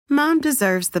Mom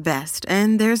deserves the best,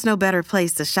 and there's no better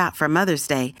place to shop for Mother's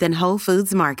Day than Whole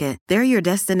Foods Market. They're your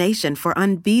destination for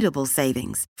unbeatable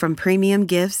savings, from premium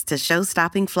gifts to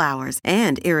show-stopping flowers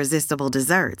and irresistible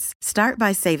desserts. Start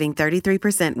by saving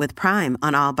 33% with Prime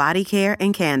on all body care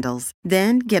and candles.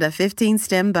 Then get a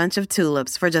 15-stem bunch of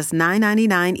tulips for just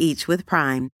 $9.99 each with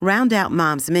Prime. Round out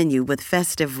Mom's menu with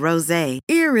festive rosé,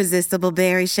 irresistible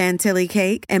berry chantilly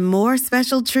cake, and more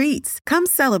special treats. Come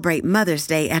celebrate Mother's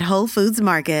Day at Whole Foods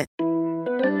Market.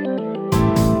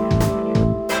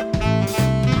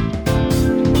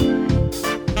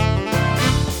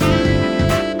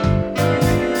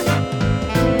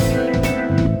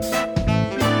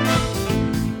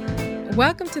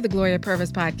 Welcome to the Gloria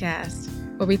Purvis podcast,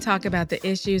 where we talk about the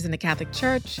issues in the Catholic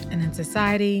Church and in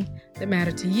society that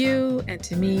matter to you and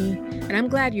to me, and I'm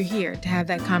glad you're here to have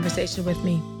that conversation with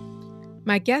me.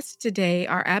 My guests today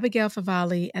are Abigail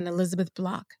Favale and Elizabeth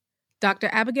Block. Dr.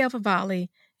 Abigail Favale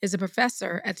is a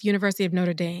professor at the University of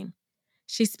Notre Dame.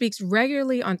 She speaks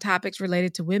regularly on topics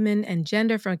related to women and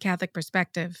gender from a Catholic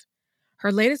perspective.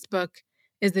 Her latest book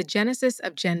is The Genesis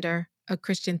of Gender, a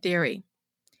Christian Theory.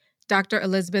 Dr.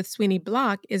 Elizabeth Sweeney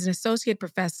Block is an associate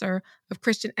professor of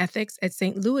Christian ethics at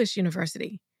St. Louis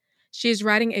University. She is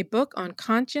writing a book on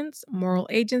conscience, moral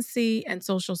agency, and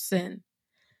social sin.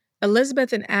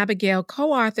 Elizabeth and Abigail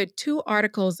co-authored 2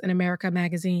 articles in America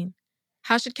Magazine.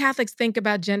 How should Catholics think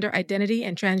about gender identity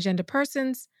and transgender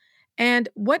persons? And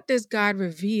what does God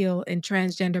reveal in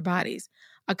transgender bodies?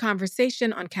 A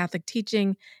conversation on Catholic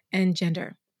teaching and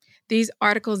gender. These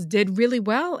articles did really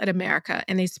well at America,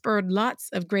 and they spurred lots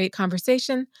of great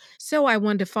conversation. So I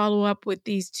wanted to follow up with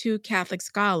these 2 Catholic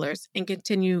scholars and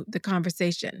continue the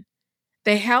conversation.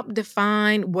 They help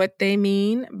define what they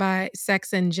mean by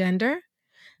sex and gender.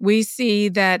 We see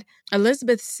that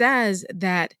Elizabeth says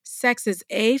that sex is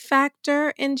a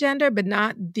factor in gender, but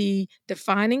not the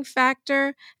defining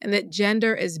factor, and that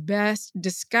gender is best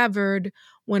discovered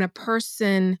when a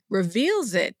person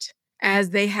reveals it as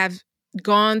they have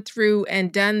gone through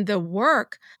and done the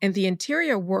work and the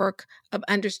interior work of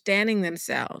understanding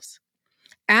themselves.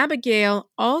 Abigail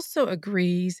also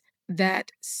agrees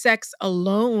that sex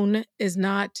alone is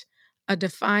not a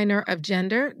definer of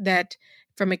gender, that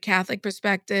from a Catholic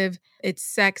perspective, it's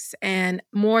sex and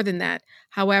more than that.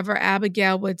 However,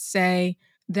 Abigail would say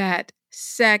that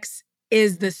sex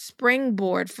is the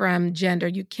springboard from gender.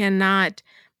 You cannot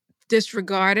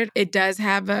disregard it. It does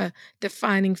have a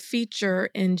defining feature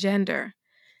in gender.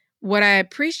 What I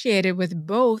appreciated with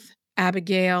both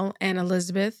Abigail and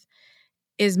Elizabeth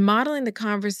is modeling the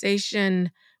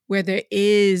conversation where there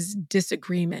is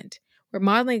disagreement. We're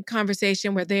modeling a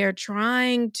conversation where they are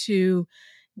trying to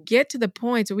get to the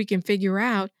point so we can figure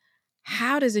out,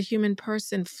 how does a human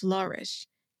person flourish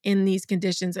in these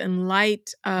conditions in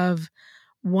light of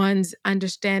one's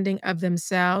understanding of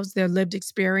themselves, their lived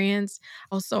experience,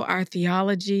 also our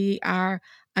theology, our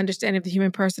understanding of the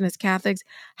human person as Catholics.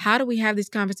 How do we have these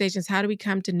conversations? How do we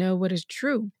come to know what is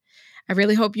true? I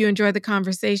really hope you enjoy the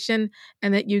conversation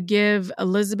and that you give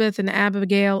Elizabeth and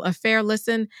Abigail a fair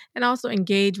listen and also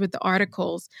engage with the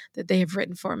articles that they have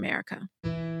written for America.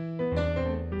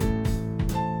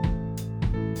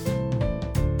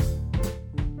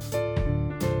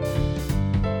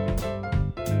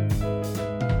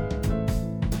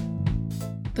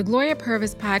 The Gloria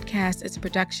Purvis podcast is a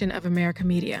production of America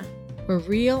Media, where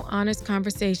real, honest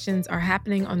conversations are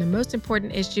happening on the most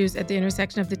important issues at the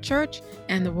intersection of the church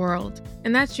and the world.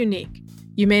 And that's unique.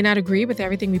 You may not agree with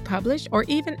everything we publish or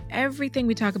even everything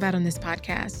we talk about on this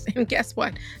podcast. And guess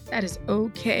what? That is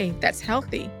okay. That's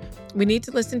healthy. We need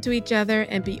to listen to each other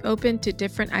and be open to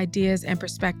different ideas and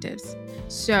perspectives.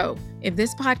 So, if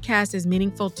this podcast is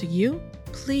meaningful to you,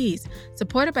 please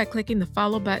support it by clicking the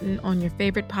follow button on your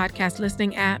favorite podcast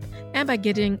listening app and by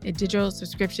getting a digital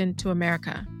subscription to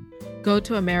America. Go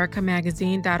to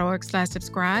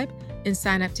americamagazine.org/subscribe and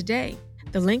sign up today.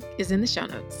 The link is in the show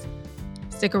notes.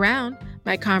 Stick around.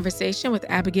 My conversation with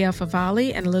Abigail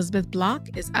Favale and Elizabeth Block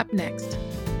is up next.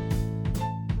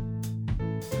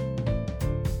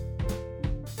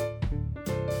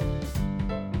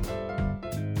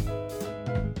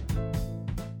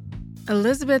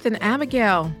 Elizabeth and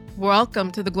Abigail,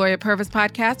 welcome to the Gloria Purvis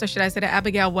podcast, or should I say to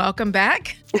Abigail, welcome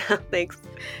back. Thanks.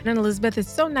 And Elizabeth,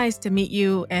 it's so nice to meet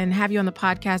you and have you on the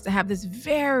podcast to have this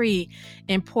very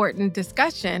important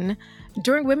discussion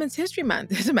during Women's History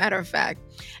Month, as a matter of fact.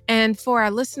 And for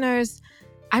our listeners,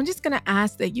 I'm just going to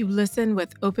ask that you listen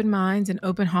with open minds and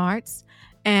open hearts,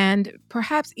 and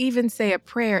perhaps even say a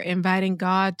prayer inviting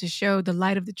God to show the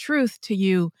light of the truth to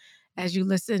you as you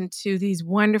listen to these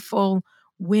wonderful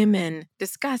women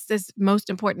discuss this most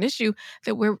important issue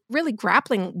that we're really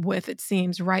grappling with, it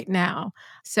seems, right now.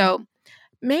 So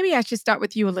maybe I should start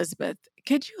with you, Elizabeth.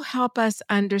 Could you help us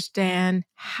understand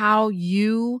how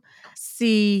you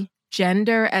see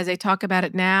gender as they talk about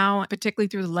it now, particularly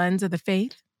through the lens of the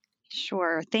faith?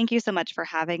 Sure. Thank you so much for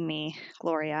having me,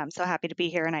 Gloria. I'm so happy to be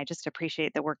here, and I just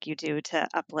appreciate the work you do to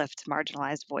uplift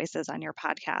marginalized voices on your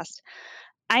podcast.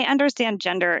 I understand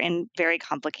gender in very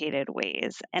complicated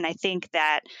ways, and I think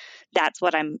that that's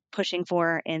what I'm pushing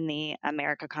for in the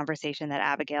America conversation that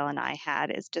Abigail and I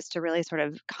had, is just to really sort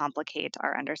of complicate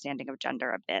our understanding of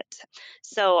gender a bit.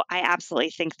 So I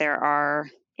absolutely think there are,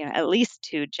 at least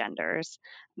two genders,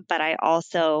 but I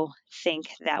also think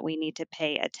that we need to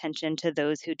pay attention to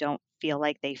those who don't feel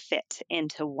like they fit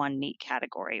into one neat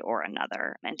category or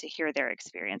another, and to hear their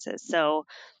experiences. So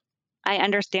I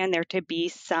understand there to be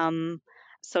some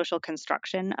social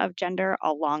construction of gender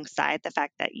alongside the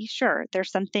fact that, sure,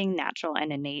 there's something natural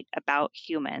and innate about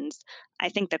humans. I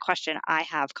think the question I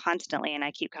have constantly, and I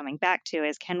keep coming back to,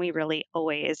 is can we really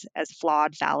always, as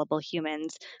flawed, fallible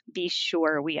humans, be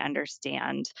sure we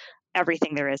understand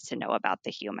everything there is to know about the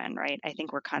human, right? I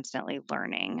think we're constantly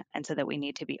learning. And so that we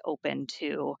need to be open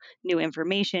to new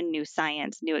information, new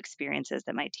science, new experiences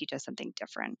that might teach us something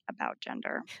different about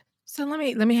gender. So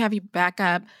let me have you back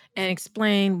up and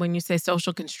explain when you say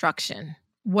social construction.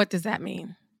 What does that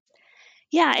mean?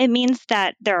 Yeah, it means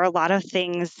that there are a lot of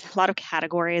things, a lot of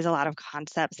categories, a lot of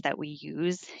concepts that we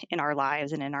use in our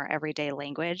lives and in our everyday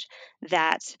language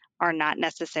that are not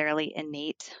necessarily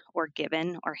innate or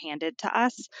given or handed to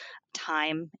us.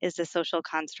 Time is a social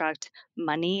construct.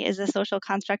 Money is a social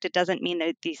construct. It doesn't mean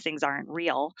that these things aren't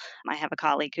real. I have a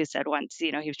colleague who said once,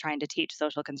 he was trying to teach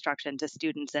social construction to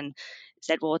students and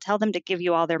said, well, tell them to give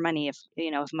you all their money if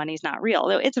money's not real.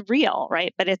 It's real,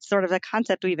 right? But it's sort of a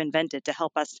concept we've invented to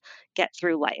help us get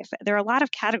through life. There are a lot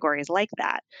of categories like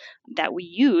that we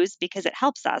use because it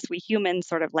helps us. We humans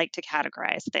sort of like to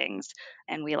categorize things,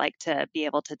 and we like to be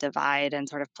able to divide and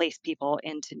sort of place people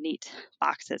into neat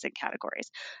boxes and categories.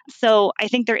 So I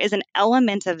think there is an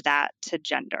element of that to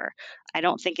gender. I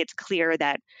don't think it's clear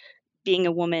that being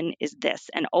a woman is this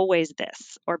and always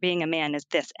this, or being a man is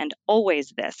this and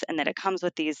always this, and that it comes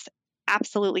with these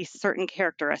absolutely certain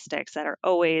characteristics that are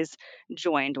always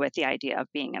joined with the idea of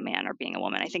being a man or being a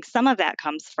woman. I think some of that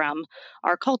comes from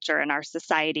our culture and our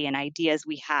society and ideas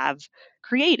we have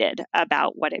created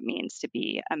about what it means to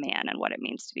be a man and what it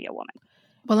means to be a woman.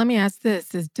 Well, let me ask this.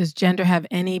 Does gender have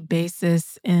any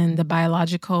basis in the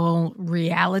biological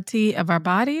reality of our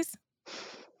bodies?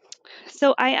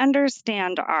 So I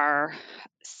understand our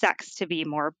sex to be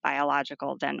more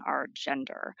biological than our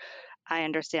gender. I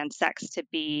understand sex to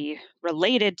be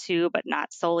related to, but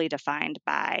not solely defined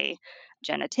by,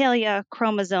 genitalia,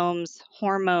 chromosomes,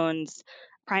 hormones,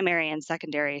 primary and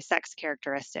secondary sex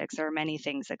characteristics. There are many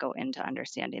things that go into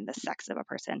understanding the sex of a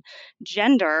person.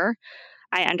 Gender,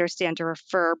 I understand to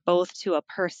refer both to a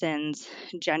person's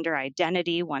gender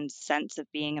identity, one's sense of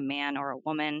being a man or a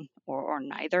woman, or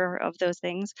neither of those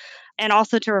things, and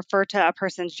also to refer to a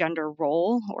person's gender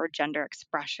role or gender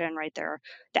expression, right?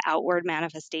 The outward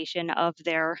manifestation of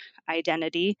their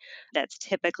identity that's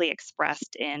typically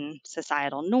expressed in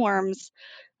societal norms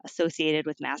associated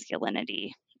with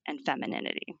masculinity and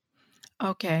femininity.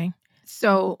 Okay.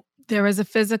 So there is a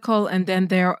physical, and then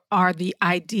there are the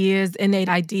ideas, innate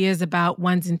ideas about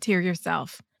one's interior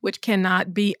self, which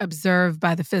cannot be observed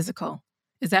by the physical.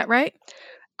 Is that right?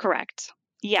 Correct.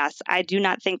 Yes, I do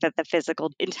not think that the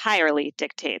physical entirely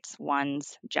dictates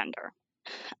one's gender.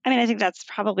 I mean, I think that's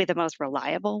probably the most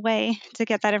reliable way to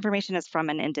get that information is from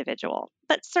an individual.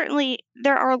 But certainly,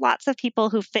 there are lots of people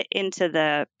who fit into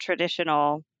the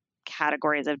traditional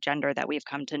categories of gender that we've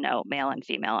come to know, male and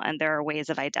female, and there are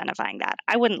ways of identifying that.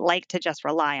 I wouldn't like to just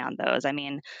rely on those. I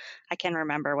mean, I can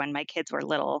remember when my kids were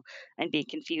little and being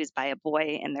confused by a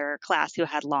boy in their class who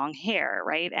had long hair,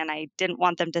 right? And I didn't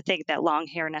want them to think that long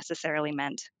hair necessarily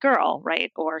meant girl,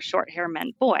 right? Or short hair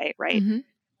meant boy, right? Hmm.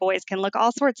 Boys can look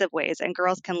all sorts of ways and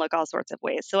girls can look all sorts of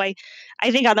ways. So I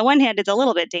think on the one hand, it's a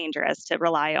little bit dangerous to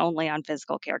rely only on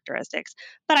physical characteristics.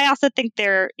 But I also think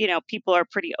people are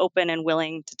pretty open and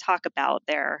willing to talk about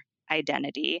their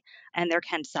identity. And there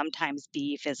can sometimes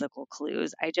be physical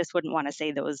clues. I just wouldn't want to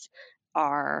say those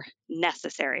are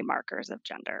necessary markers of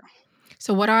gender.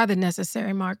 So, what are the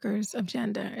necessary markers of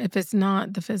gender if it's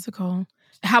not the physical?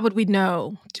 How would we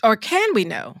know? Or can we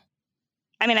know?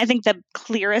 I mean, I think the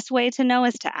clearest way to know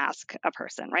is to ask a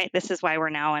person, right? This is why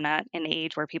we're now in an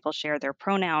age where people share their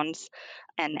pronouns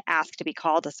and ask to be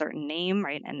called a certain name,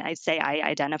 right? And I say, I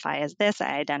identify as this,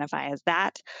 I identify as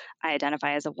that, I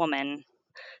identify as a woman.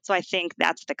 So I think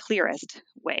that's the clearest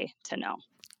way to know.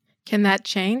 Can that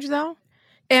change though?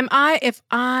 If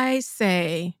I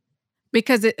say,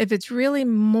 because if it's really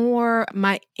more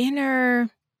my inner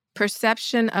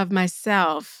perception of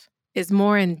myself is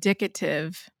more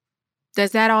indicative,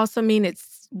 does that also mean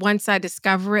it's once I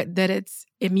discover it that it's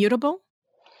immutable?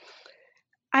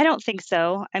 I don't think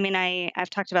so. I mean, I've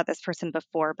talked about this person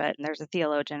before, but there's a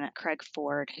theologian, Craig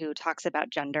Ford, who talks about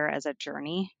gender as a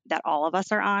journey that all of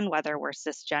us are on, whether we're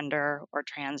cisgender or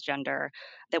transgender,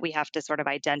 that we have to sort of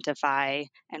identify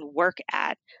and work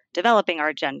at developing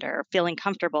our gender, feeling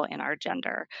comfortable in our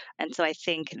gender. And so I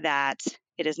think that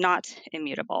it is not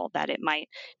immutable, that it might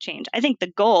change. I think the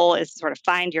goal is to sort of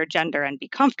find your gender and be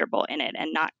comfortable in it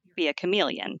and not be a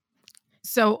chameleon.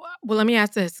 So, well, let me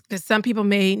ask this, because some people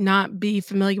may not be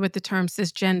familiar with the term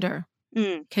cisgender.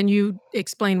 Mm. Can you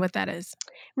explain what that is?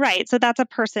 Right. So that's a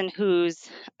person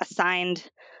whose assigned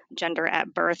gender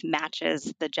at birth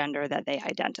matches the gender that they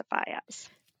identify as.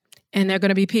 And there are going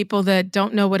to be people that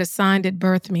don't know what assigned at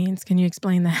birth means. Can you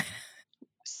explain that?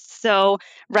 So,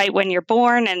 right when you're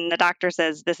born and the doctor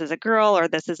says this is a girl or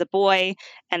this is a boy,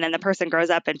 and then the person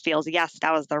grows up and feels, yes,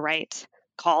 that was the right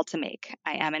call to make.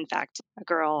 I am, in fact, a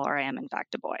girl or I am, in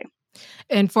fact, a boy.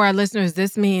 And for our listeners,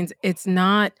 this means it's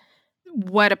not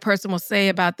what a person will say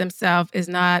about themselves is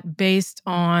not based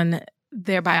on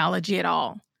their biology at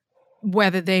all.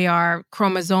 Whether they are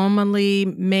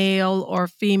chromosomally male or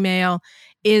female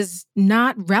is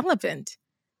not relevant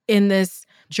in this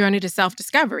journey to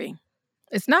self-discovery.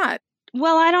 It's not.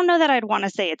 Well, I don't know that I'd want to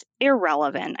say it's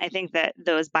irrelevant. I think that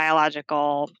those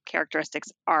biological characteristics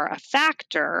are a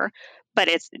factor, but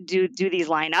it's do these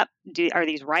line up? Are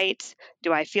these right?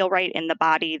 Do I feel right in the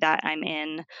body that I'm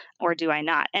in, or do I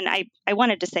not? And I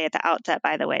wanted to say at the outset,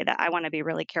 by the way, that I want to be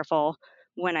really careful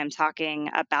when I'm talking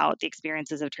about the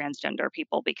experiences of transgender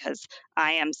people because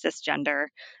I am cisgender.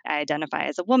 I identify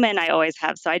as a woman. I always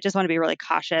have. So I just want to be really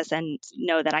cautious and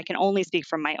know that I can only speak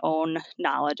from my own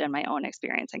knowledge and my own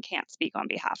experience and can't speak on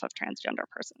behalf of transgender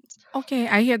persons. Okay,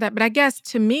 I hear that. But I guess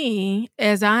to me,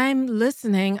 as I'm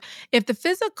listening, if the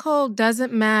physical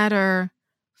doesn't matter,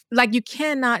 like you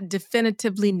cannot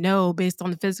definitively know based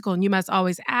on the physical, and you must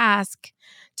always ask.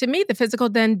 To me, the physical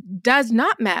then does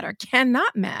not matter,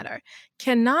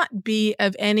 cannot be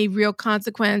of any real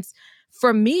consequence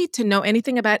for me to know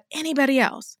anything about anybody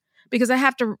else because I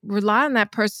have to rely on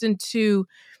that person to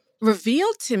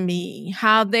reveal to me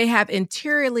how they have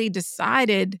interiorly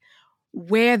decided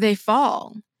where they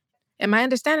fall. Am I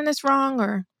understanding this wrong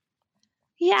or?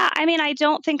 Yeah, I mean, I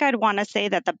don't think I'd want to say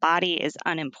that the body is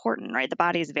unimportant, right? The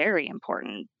body is very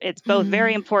important. It's both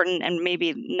very Mm. important and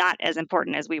maybe not as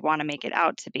important as we want to make it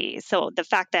out to be. So the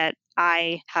fact that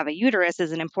I have a uterus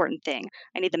is an important thing.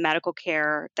 I need the medical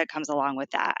care that comes along with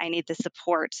that. I need the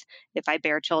support if I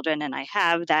bear children and I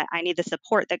have that. I need the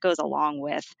support that goes along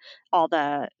with all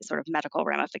the sort of medical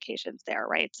ramifications there,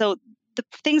 right? So the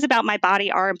things about my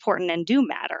body are important and do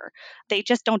matter. They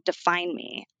just don't define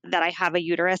me. That I have a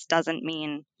uterus doesn't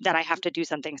mean that I have to do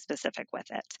something specific with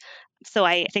it. So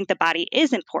I think the body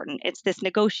is important. It's this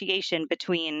negotiation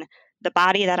between the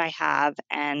body that I have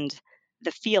and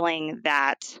the feeling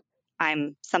that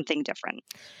I'm something different.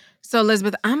 So,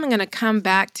 Elizabeth, I'm going to come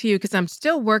back to you because I'm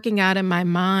still working out in my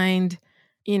mind,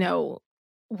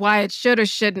 why it should or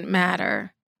shouldn't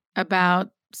matter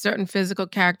about certain physical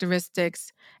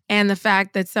characteristics and the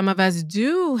fact that some of us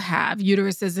do have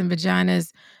uteruses and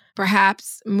vaginas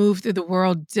perhaps move through the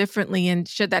world differently, and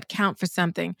should that count for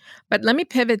something? But let me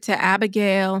pivot to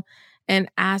Abigail and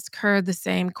ask her the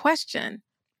same question.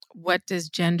 What does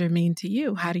gender mean to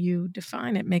you? How do you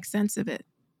define it? Make sense of it?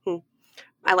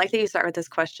 I like that you start with this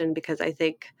question because I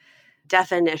think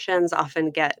definitions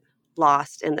often get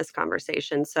lost in this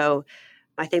conversation. So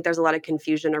I think there's a lot of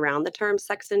confusion around the terms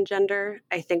sex and gender.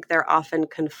 I think they're often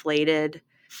conflated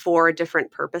for different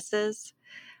purposes.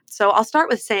 So I'll start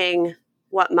with saying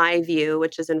what my view,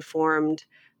 which is informed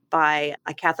by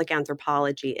a Catholic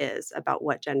anthropology, is about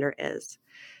what gender is.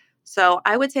 So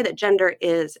I would say that gender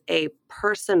is a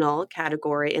personal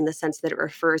category in the sense that it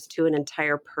refers to an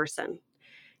entire person.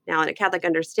 Now, in a Catholic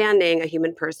understanding, a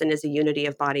human person is a unity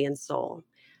of body and soul.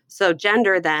 So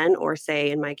gender then, or say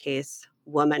in my case,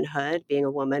 womanhood, being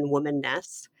a woman,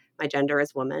 womanness, my gender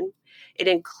is woman. It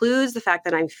includes the fact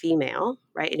that I'm female,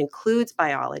 right? It includes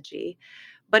biology,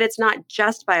 but it's not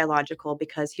just biological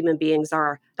because human beings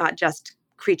are not just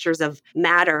creatures of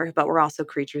matter, but we're also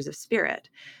creatures of spirit.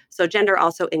 So gender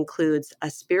also includes a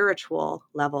spiritual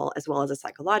level as well as a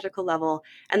psychological level.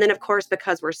 And then, of course,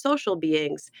 because we're social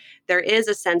beings, there is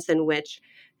a sense in which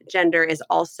gender is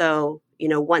also,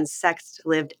 one sex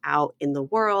lived out in the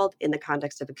world in the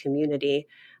context of a community.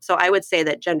 So I would say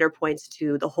that gender points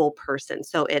to the whole person.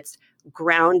 So it's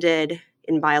grounded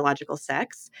in biological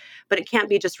sex, but it can't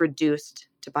be just reduced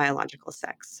to biological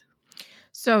sex.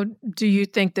 So do you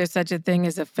think there's such a thing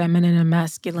as a feminine and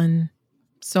masculine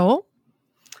soul?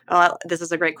 Oh, this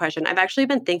is a great question. I've actually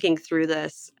been thinking through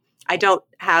this. I don't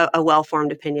have a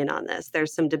well-formed opinion on this.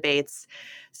 There's some debates.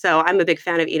 So I'm a big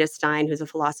fan of Edith Stein, who's a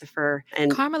philosopher.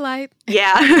 And Carmelite.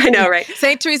 yeah, I know, right?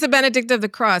 St. Teresa Benedict of the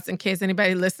Cross, in case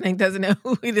anybody listening doesn't know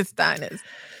who Edith Stein is.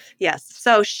 Yes.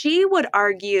 So she would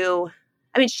argue,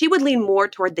 she would lean more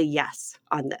toward the yes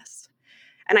on this.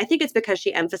 And I think it's because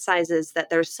she emphasizes that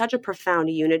there's such a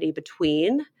profound unity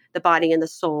between the body and the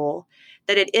soul,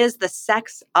 that it is the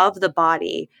sex of the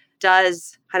body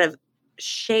does kind of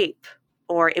shape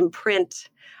or imprint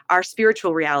our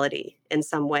spiritual reality in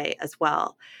some way as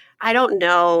well. I don't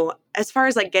know, as far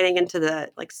as getting into the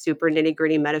super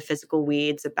nitty-gritty metaphysical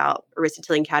weeds about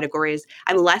Aristotelian categories,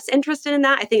 I'm less interested in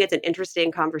that. I think it's an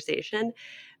interesting conversation.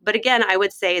 But again, I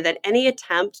would say that any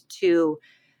attempt to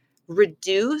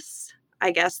reduce,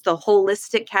 I guess, the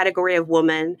holistic category of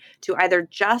woman to either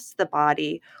just the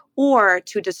body or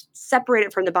to just separate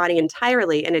it from the body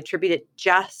entirely and attribute it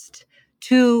just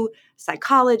to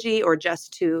psychology or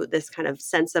just to this kind of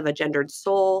sense of a gendered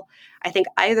soul. I think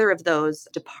either of those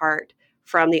depart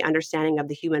from the understanding of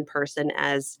the human person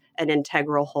as an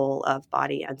integral whole of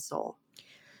body and soul.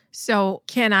 So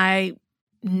can I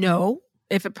know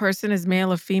if a person is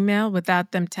male or female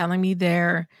without them telling me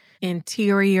their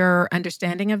interior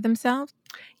understanding of themselves?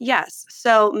 Yes.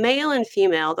 So male and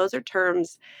female, those are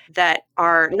terms that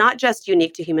are not just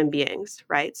unique to human beings,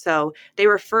 right? So they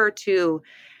refer to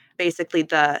basically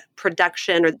the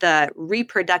production or the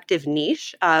reproductive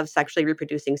niche of sexually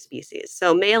reproducing species.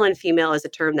 So male and female is a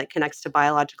term that connects to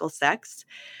biological sex.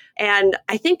 And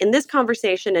I think in this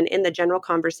conversation and in the general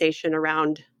conversation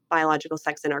around biological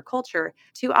sex in our culture,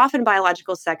 too often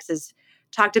biological sex is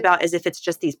talked about as if it's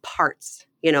just these parts,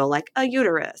 like a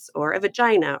uterus or a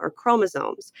vagina or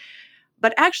chromosomes.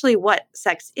 But actually what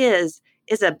sex is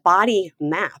a body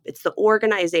map. It's the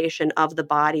organization of the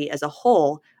body as a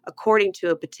whole according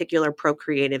to a particular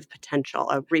procreative potential,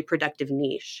 a reproductive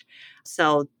niche.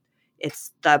 So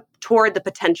it's toward the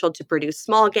potential to produce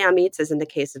small gametes, as in the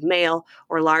case of male,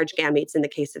 or large gametes in the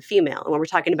case of female. And when we're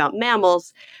talking about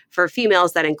mammals, for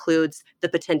females, that includes the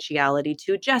potentiality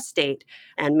to gestate,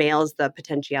 and males, the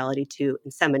potentiality to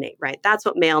inseminate, right? That's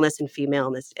what maleness and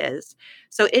femaleness is.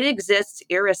 So it exists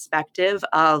irrespective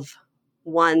of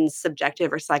one's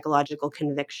subjective or psychological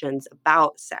convictions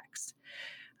about sex,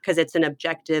 because it's an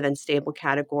objective and stable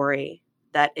category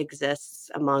that exists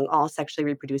among all sexually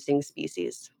reproducing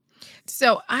species.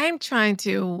 So I'm trying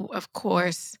to, of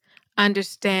course,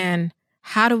 understand,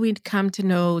 how do we come to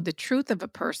know the truth of a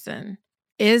person?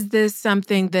 Is this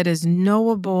something that is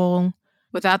knowable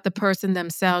without the person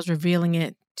themselves revealing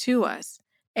it to us?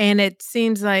 And it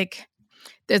seems like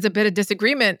there's a bit of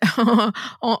disagreement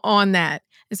on that.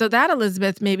 And so that,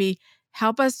 Elizabeth, maybe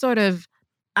help us sort of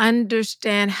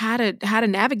understand how to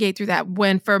navigate through that,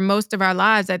 when for most of our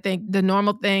lives, I think the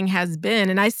normal thing has been,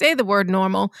 and I say the word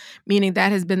normal, meaning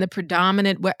that has been the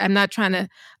predominant, I'm not trying to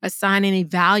assign any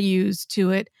values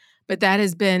to it, but that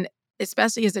has been,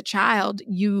 especially as a child,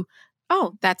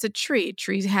 oh, that's a tree. A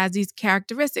tree has these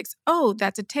characteristics. Oh,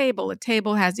 that's a table. A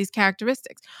table has these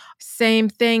characteristics. Same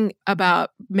thing about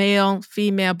male,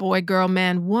 female, boy, girl,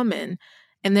 man, woman.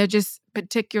 And they're just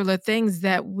particular things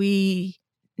that we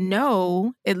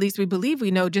know, at least we believe we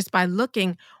know, just by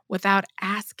looking without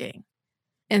asking.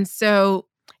 And so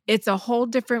it's a whole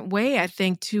different way, I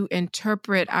think, to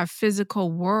interpret our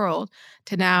physical world,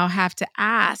 to now have to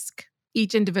ask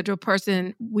each individual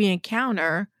person we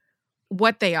encounter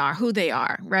what they are, who they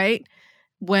are, right?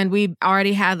 When we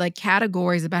already had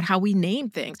categories about how we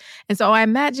name things. And so I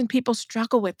imagine people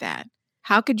struggle with that.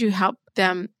 How could you help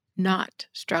them not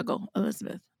struggle,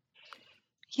 Elizabeth?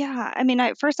 Yeah,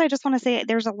 first I just want to say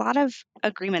there's a lot of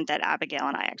agreement that Abigail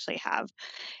and I actually have.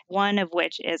 One of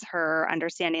which is her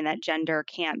understanding that gender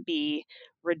can't be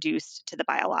reduced to the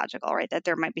biological, right? That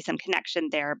there might be some connection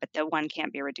there, but the one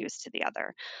can't be reduced to the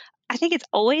other. I think it's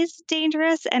always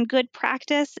dangerous and good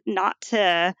practice not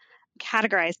to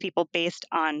categorize people based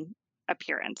on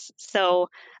appearance. So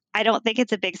I don't think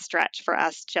it's a big stretch for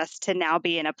us just to now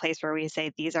be in a place where we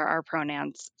say, these are our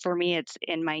pronouns. For me, it's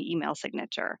in my email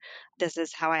signature. This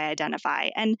is how I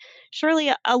identify. And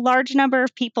surely a large number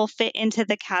of people fit into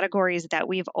the categories that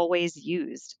we've always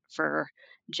used for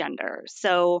gender.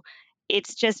 So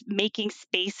it's just making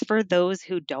space for those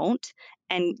who don't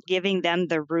and giving them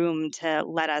the room to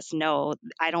let us know,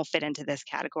 I don't fit into this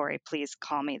category. Please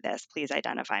call me this. Please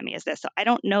identify me as this. So I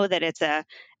don't know that it's a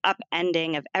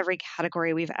upending of every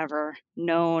category we've ever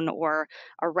known or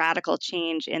a radical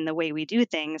change in the way we do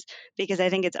things, because I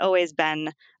think it's always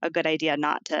been a good idea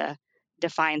not to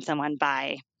define someone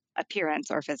by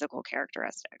appearance or physical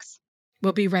characteristics.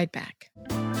 We'll be right back.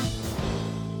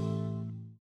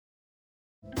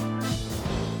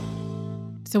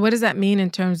 So what does that mean in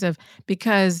terms of,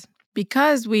 because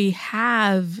we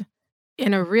have,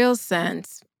 in a real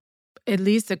sense, at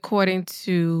least according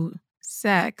to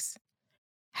sex,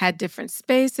 had different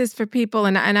spaces for people.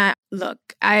 And I look,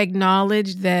 I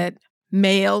acknowledge that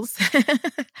males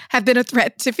have been a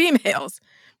threat to females.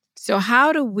 So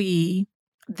how do we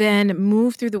then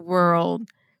move through the world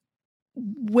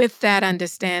with that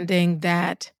understanding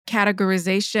that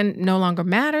categorization no longer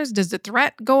matters? Does the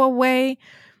threat go away?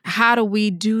 How do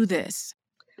we do this?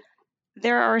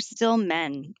 There are still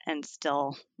men and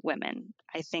still women.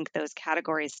 I think those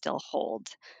categories still hold.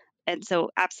 And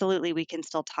so absolutely we can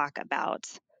still talk about,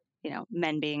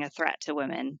 men being a threat to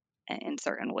women in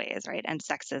certain ways, right? And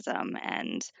sexism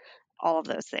and all of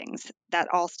those things. That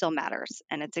all still matters,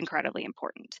 and it's incredibly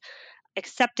important.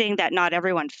 Accepting that not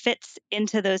everyone fits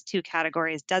into those two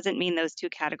categories doesn't mean those two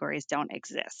categories don't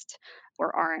exist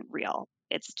or aren't real.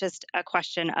 It's just a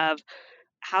question of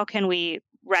how can we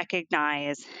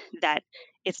recognize that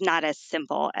it's not as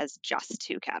simple as just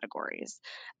two categories?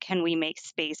 Can we make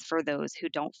space for those who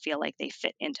don't feel like they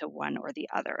fit into one or the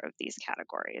other of these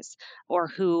categories, or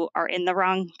who are in the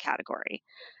wrong category?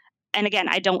 And again,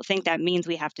 I don't think that means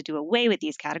we have to do away with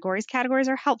these categories. Categories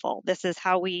are helpful. This is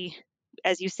how we,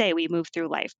 as you say, we move through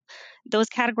life. Those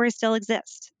categories still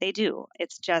exist. They do.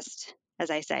 It's just,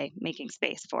 as I say, making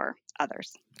space for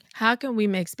others. How can we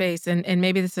make space? And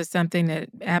maybe this is something that,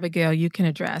 Abigail, you can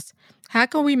address. How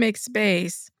can we make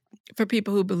space for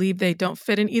people who believe they don't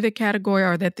fit in either category,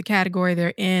 or that the category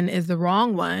they're in is the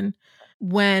wrong one,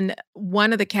 when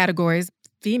one of the categories,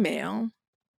 female,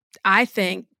 I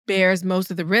think bears most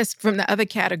of the risk from the other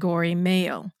category,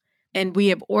 male? And we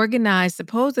have organized,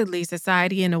 supposedly,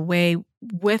 society in a way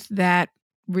with that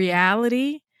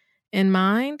reality in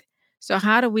mind. So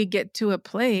how do we get to a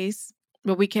place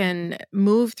where we can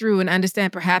move through and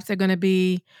understand perhaps they're going to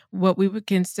be what we would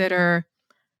consider,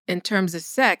 in terms of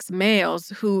sex, males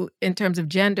who, in terms of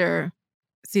gender,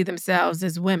 see themselves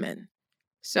as women?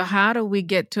 So how do we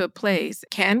get to a place?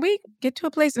 Can we get to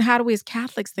a place? And how do we as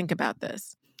Catholics think about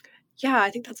this? Yeah,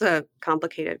 I think that's a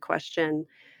complicated question.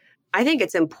 I think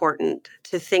it's important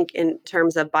to think in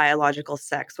terms of biological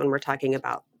sex when we're talking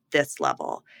about this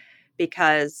level,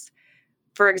 because,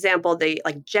 for example, the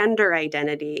gender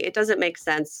identity, it doesn't make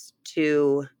sense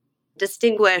to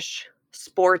distinguish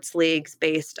sports leagues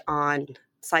based on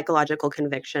psychological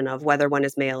conviction of whether one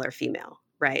is male or female,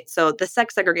 right? So the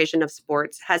sex segregation of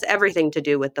sports has everything to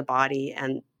do with the body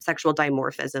and sexual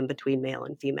dimorphism between male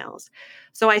and females.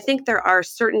 So I think there are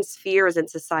certain spheres in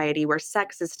society where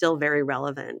sex is still very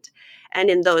relevant. And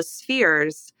in those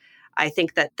spheres, I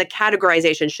think that the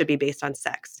categorization should be based on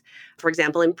sex. For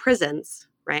example, in prisons,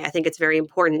 right? I think it's very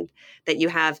important that you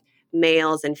have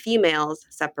males and females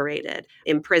separated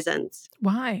in prisons.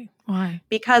 Why?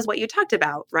 Because what you talked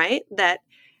about, right? That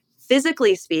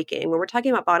physically speaking, when we're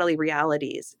talking about bodily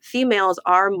realities, females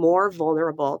are more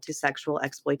vulnerable to sexual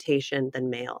exploitation than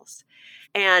males.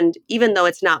 And even though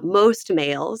it's not most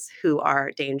males who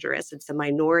are dangerous, it's a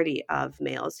minority of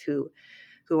males who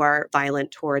are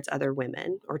violent towards other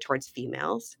women or towards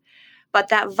females. But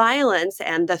that violence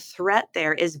and the threat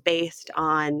there is based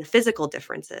on physical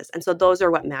differences. And so those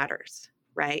are what matters,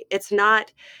 right? It's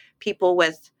not people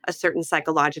with a certain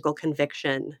psychological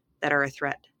conviction that are a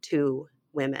threat to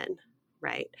women,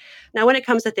 right? Now, when it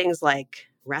comes to things like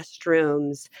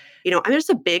restrooms, I'm just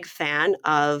a big fan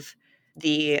of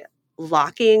the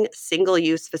locking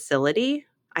single-use facility.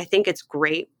 I think it's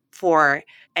great for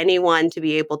anyone to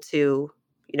be able to,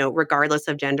 regardless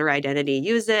of gender identity,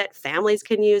 use it. Families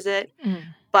can use it.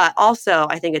 But also,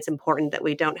 I think it's important that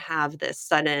we don't have this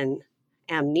sudden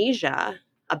amnesia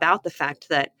about the fact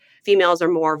that females are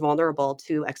more vulnerable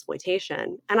to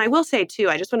exploitation. And I will say, too,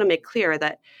 I just want to make clear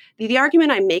that the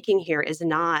argument I'm making here is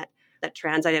not that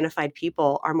trans-identified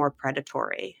people are more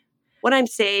predatory. What I'm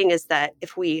saying is that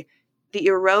the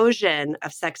erosion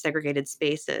of sex-segregated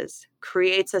spaces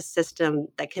creates a system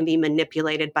that can be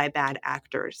manipulated by bad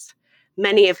actors,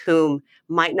 many of whom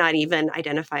might not even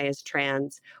identify as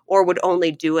trans or would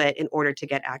only do it in order to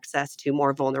get access to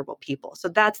more vulnerable people. So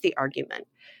that's the argument.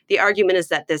 The argument is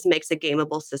that this makes a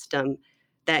gameable system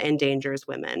that endangers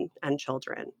women and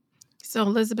children. So,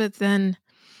 Elizabeth, then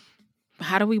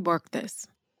how do we work this?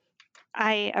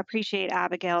 I appreciate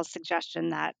Abigail's suggestion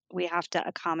that we have to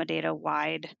accommodate a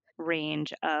wide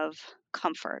range of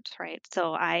comfort, right?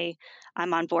 So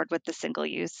I'm on board with the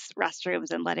single-use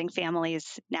restrooms and letting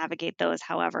families navigate those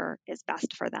however is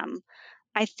best for them.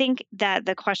 I think that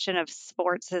the question of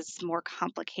sports is more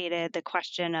complicated. The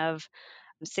question of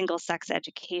single sex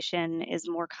education is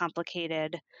more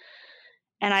complicated.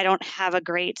 And I don't have a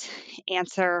great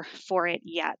answer for it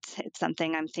yet. It's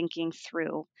something I'm thinking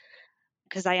through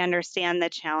because I understand the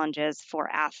challenges for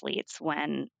athletes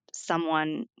when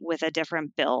someone with a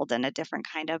different build and a different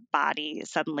kind of body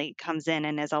suddenly comes in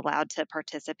and is allowed to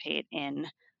participate in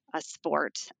a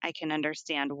sport. I can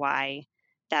understand why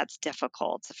that's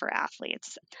difficult for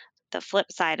athletes. The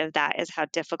flip side of that is how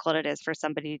difficult it is for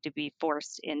somebody to be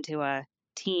forced into a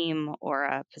team or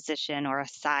a position or a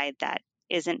side that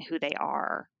isn't who they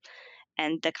are,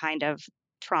 and the kind of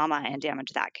trauma and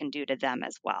damage that can do to them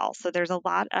as well. So there's a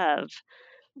lot of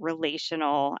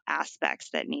relational aspects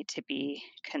that need to be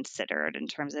considered in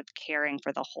terms of caring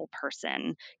for the whole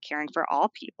person, caring for all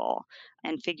people,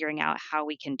 and figuring out how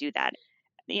we can do that.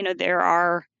 There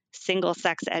are single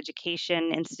sex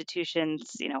education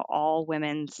institutions, all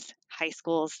women's high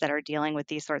schools that are dealing with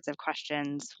these sorts of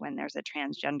questions. When there's a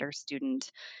transgender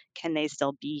student, can they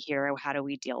still be here? How do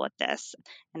we deal with this?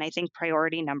 And I think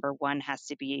priority number one has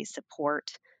to be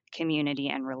support, community,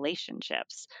 and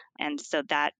relationships. And so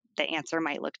that the answer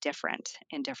might look different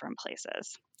in different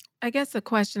places. I guess the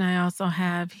question I also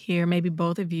have here, maybe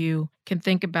both of you can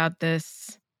think about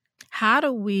this. How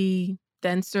do we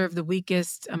then serve the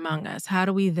weakest among us? How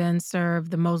do we then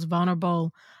serve the most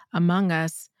vulnerable among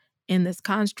us in this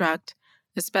construct,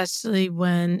 especially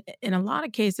when, in a lot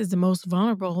of cases, the most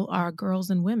vulnerable are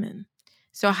girls and women?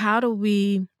 So, how do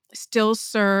we still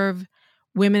serve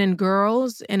women and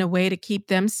girls in a way to keep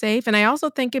them safe? And I also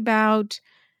think about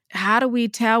how do we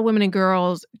tell women and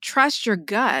girls, trust your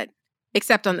gut,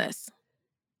 except on this?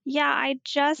 Yeah,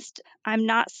 I'm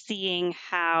not seeing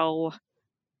how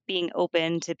being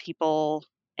open to people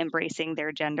embracing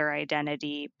their gender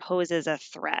identity poses a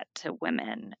threat to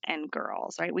women and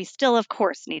girls, right? We still, of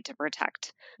course, need to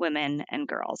protect women and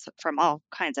girls from all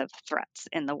kinds of threats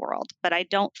in the world. But I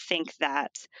don't think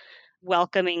that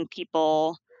welcoming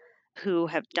people who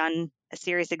have done a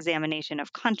serious examination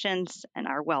of conscience and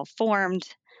are well formed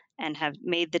and have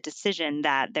made the decision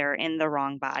that they're in the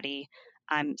wrong body.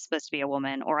 I'm supposed to be a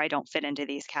woman, or I don't fit into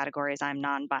these categories. I'm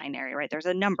non binary, right? There's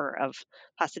a number of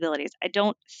possibilities. I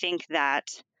don't think that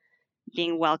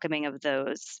being welcoming of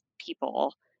those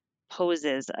people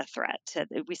poses a threat.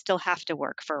 We still have to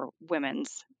work for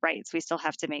women's rights. We still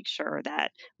have to make sure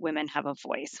that women have a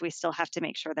voice. We still have to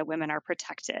make sure that women are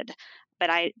protected. But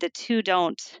the two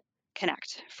don't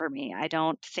connect for me. I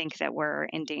don't think that we're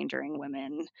endangering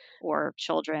women or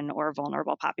children or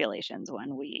vulnerable populations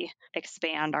when we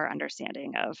expand our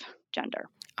understanding of gender.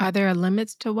 Are there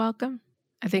limits to welcome?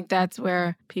 I think that's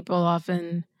where people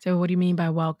often say, what do you mean by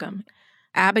welcome?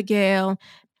 Abigail,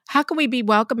 how can we be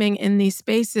welcoming in these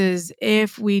spaces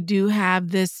if we do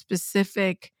have this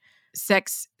specific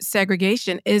sex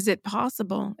segregation? Is it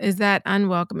possible? Is that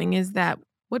unwelcoming?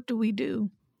 What do we do?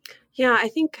 Yeah, I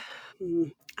think,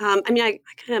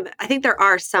 I think there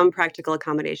are some practical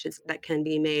accommodations that can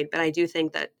be made, but I do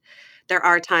think that there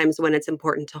are times when it's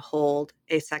important to hold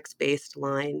a sex-based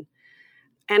line.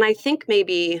 And I think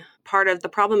maybe part of the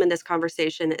problem in this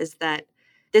conversation is that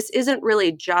this isn't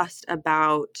really just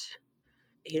about,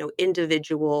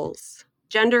 individuals.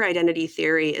 Gender identity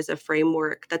theory is a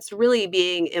framework that's really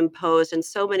being imposed in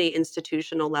so many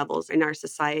institutional levels in our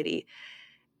society.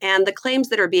 And the claims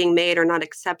that are being made are not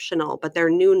exceptional, but they're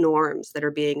new norms that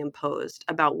are being imposed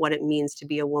about what it means to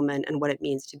be a woman and what it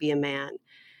means to be a man.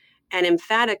 And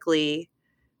emphatically,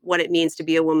 what it means to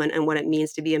be a woman and what it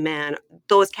means to be a man,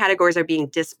 those categories are being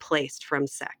displaced from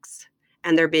sex.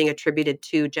 And they're being attributed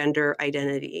to gender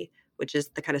identity, which is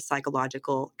the kind of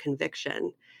psychological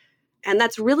conviction. And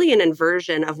that's really an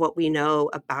inversion of what we know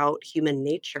about human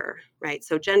nature, right?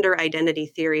 So gender identity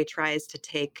theory tries to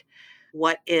take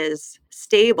what is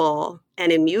stable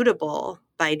and immutable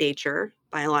by nature,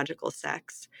 biological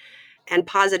sex, and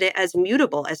posit it as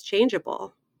mutable, as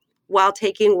changeable, while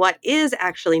taking what is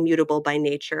actually mutable by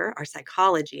nature, our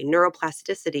psychology,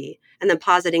 neuroplasticity, and then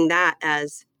positing that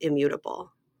as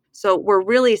immutable. So we're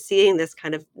really seeing this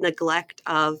kind of neglect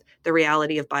of the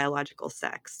reality of biological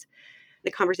sex.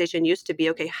 The conversation used to be,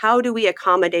 okay, how do we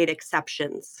accommodate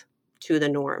exceptions to the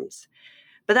norms?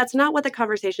 But that's not what the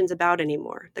conversation's about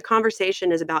anymore. The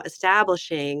conversation is about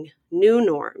establishing new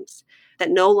norms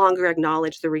that no longer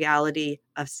acknowledge the reality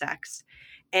of sex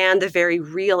and the very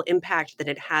real impact that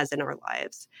it has in our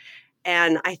lives.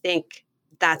 And I think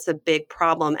that's a big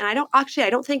problem. And I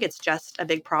don't think it's just a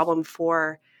big problem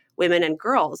for women and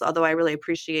girls, although I really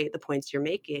appreciate the points you're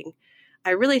making.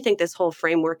 I really think this whole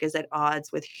framework is at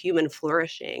odds with human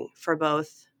flourishing for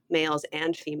both males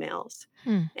and females.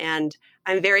 And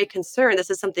I'm very concerned. This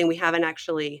is something we've been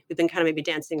kind of maybe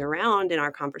dancing around in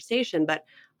our conversation, but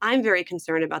I'm very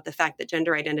concerned about the fact that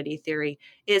gender identity theory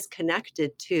is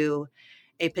connected to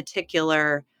a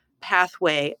particular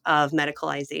pathway of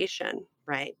medicalization,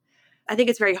 right? I think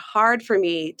it's very hard for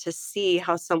me to see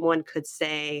how someone could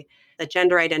say that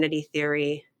gender identity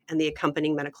theory and the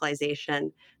accompanying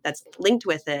medicalization that's linked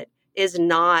with it is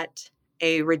not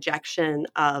a rejection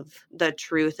of the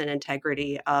truth and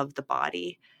integrity of the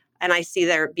body. And I see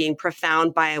there being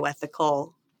profound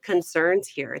bioethical concerns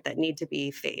here that need to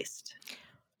be faced.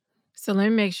 So let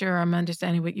me make sure I'm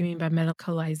understanding what you mean by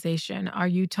medicalization. Are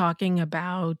you talking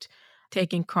about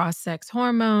taking cross-sex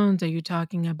hormones? Are you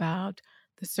talking about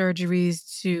the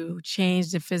surgeries to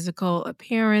change the physical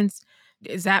appearance?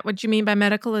 Is that what you mean by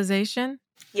medicalization?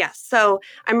 Yes. So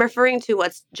I'm referring to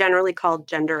what's generally called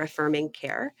gender affirming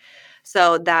care.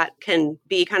 So that can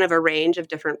be kind of a range of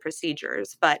different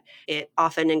procedures, but it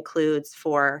often includes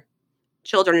for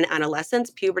children and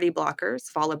adolescents, puberty blockers,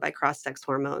 followed by cross-sex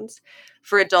hormones.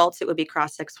 For adults, it would be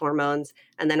cross-sex hormones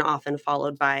and then often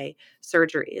followed by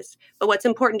surgeries. But what's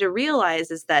important to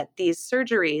realize is that these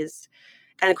surgeries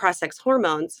and cross-sex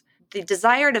hormones, the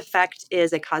desired effect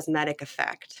is a cosmetic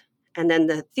effect. And then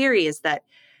the theory is that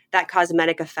that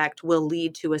cosmetic effect will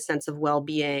lead to a sense of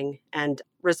well-being and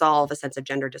resolve a sense of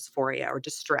gender dysphoria or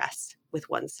distress with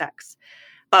one's sex.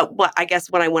 But what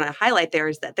I want to highlight there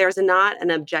is that there's not an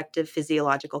objective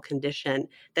physiological condition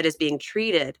that is being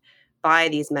treated by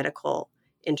these medical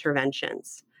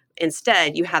interventions.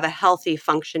 Instead, you have a healthy,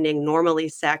 functioning, normally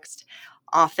sexed,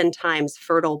 oftentimes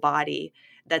fertile body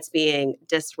that's being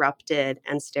disrupted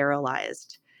and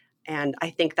sterilized. And I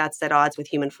think that's at odds with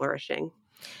human flourishing.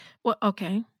 Well,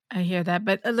 okay, I hear that.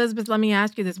 But Elizabeth, let me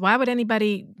ask you this. Why would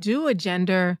anybody do a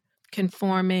gender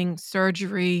conforming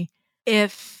surgery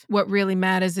if what really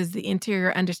matters is the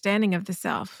interior understanding of the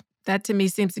self? That to me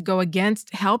seems to go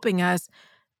against helping us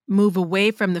move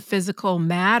away from the physical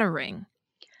mattering.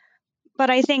 But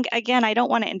I think, again, I don't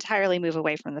want to entirely move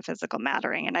away from the physical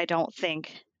mattering, and I don't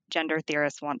think gender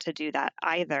theorists want to do that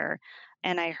either.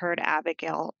 And I heard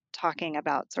Abigail talking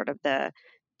about sort of the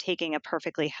taking a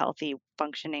perfectly healthy,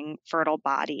 functioning, fertile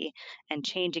body and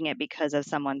changing it because of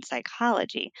someone's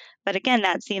psychology. But again,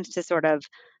 that seems to sort of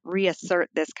reassert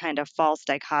this kind of false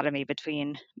dichotomy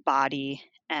between body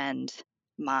and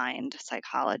mind,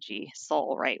 psychology,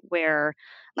 soul, right? Where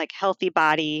like healthy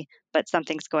body, but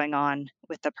something's going on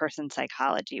with the person's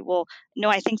psychology. Well, no,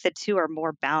 I think the two are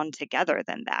more bound together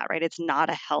than that, right? It's not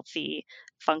a healthy,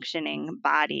 functioning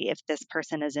body if this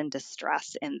person is in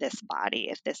distress in this body,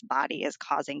 if this body is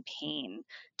causing pain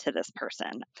to this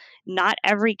person. Not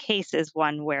every case is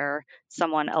one where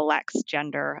someone elects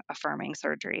gender affirming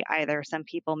surgery either. Some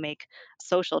people make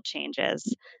social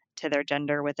changes to their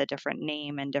gender with a different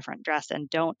name and different dress and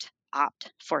don't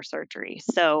opt for surgery.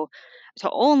 So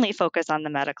to only focus on the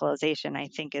medicalization, I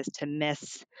think, is to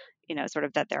miss, sort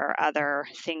of that there are other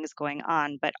things going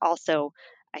on, but also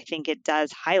I think it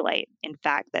does highlight, in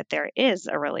fact, that there is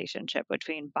a relationship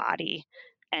between body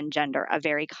and gender, a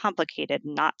very complicated,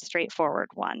 not straightforward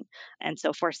one. And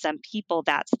so for some people,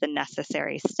 that's the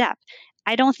necessary step.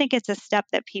 I don't think it's a step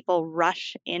that people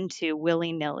rush into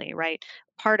willy-nilly, right?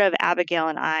 Part of Abigail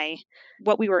and I,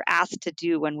 what we were asked to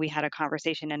do when we had a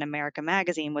conversation in America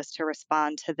Magazine was to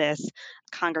respond to this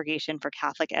Congregation for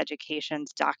Catholic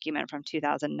Education's document from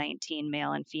 2019,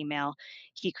 Male and Female.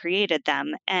 He created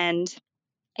them. And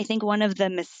I think one of the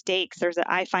mistakes,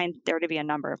 I find there to be a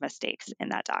number of mistakes in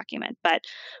that document, but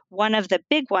one of the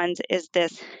big ones is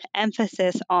this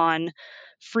emphasis on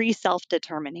free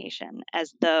self-determination,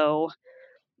 as though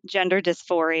gender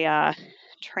dysphoria,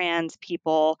 trans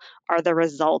people are the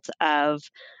result of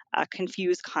a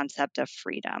confused concept of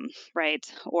freedom, right?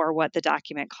 Or what the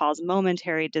document calls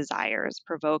momentary desires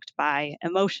provoked by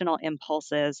emotional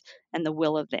impulses and the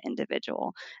will of the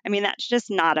individual. I mean, that's just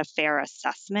not a fair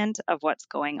assessment of what's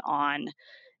going on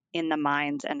in the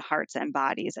minds and hearts and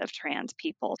bodies of trans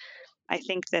people. I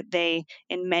think that they,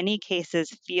 in many cases,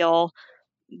 feel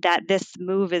that this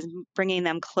move is bringing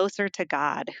them closer to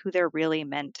God, who they're really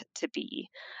meant to be.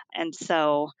 And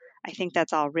so I think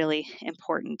that's all really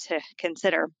important to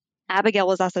consider. Abigail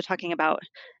was also talking about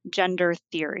gender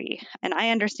theory, and I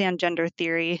understand gender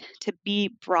theory to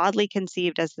be broadly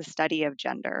conceived as the study of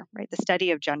gender, right? The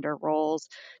study of gender roles,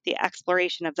 the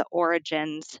exploration of the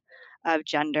origins of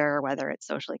gender, whether it's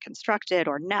socially constructed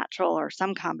or natural or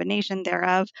some combination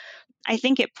thereof. I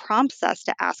think it prompts us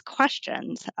to ask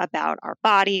questions about our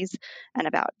bodies and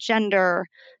about gender,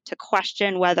 to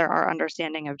question whether our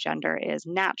understanding of gender is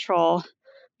natural,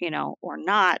 or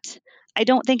not. I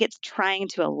don't think it's trying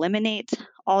to eliminate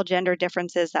all gender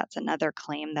differences. That's another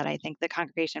claim that I think the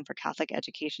Congregation for Catholic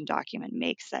Education document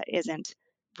makes that isn't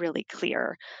really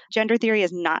clear. Gender theory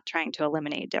is not trying to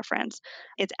eliminate difference.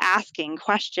 It's asking,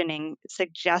 questioning,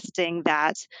 suggesting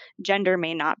that gender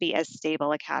may not be as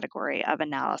stable a category of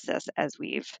analysis as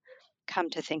we've come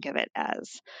to think of it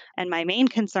as. And my main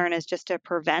concern is just to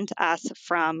prevent us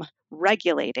from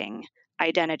regulating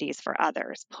identities for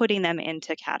others, putting them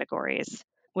into categories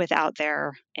without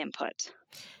their input.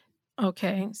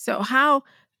 Okay. So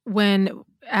when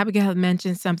Abigail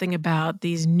mentioned something about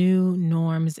these new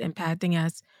norms impacting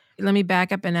us, let me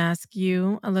back up and ask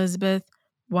you, Elizabeth,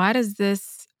 why does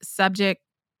this subject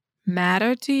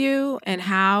matter to you? And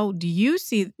how do you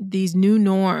see these new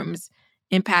norms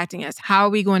impacting us? How are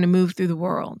we going to move through the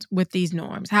world with these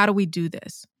norms? How do we do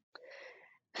this?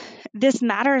 This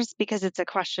matters because it's a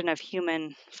question of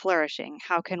human flourishing.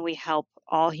 How can we help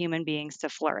all human beings to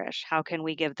flourish? How can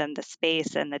we give them the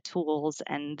space and the tools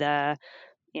and the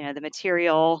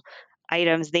material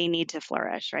items they need to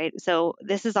flourish, right? So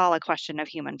this is all a question of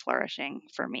human flourishing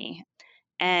for me.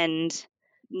 And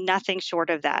nothing short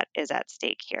of that is at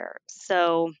stake here.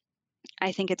 So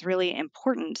I think it's really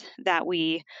important that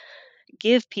we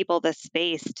give people the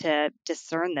space to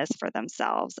discern this for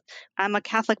themselves. I'm a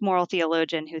Catholic moral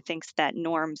theologian who thinks that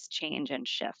norms change and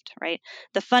shift, right?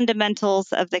 The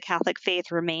fundamentals of the Catholic faith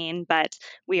remain, but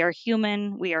we are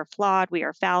human, we are flawed, we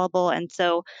are fallible. And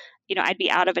so, I'd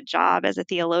be out of a job as a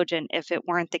theologian if it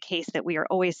weren't the case that we are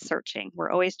always searching.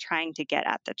 We're always trying to get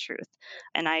at the truth.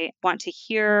 And I want to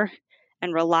hear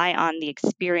and rely on the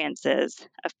experiences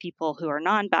of people who are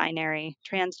non-binary,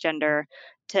 transgender,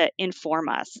 to inform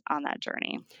us on that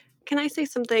journey. Can I say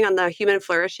something on the human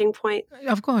flourishing point?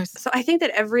 Of course. So I think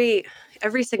that every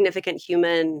significant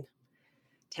human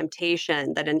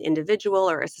temptation that an individual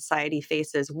or a society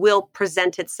faces will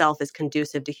present itself as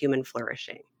conducive to human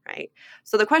flourishing, right?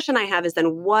 So the question I have is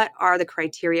then, what are the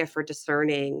criteria for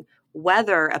discerning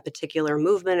whether a particular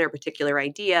movement or a particular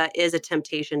idea is a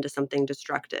temptation to something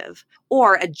destructive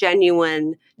or a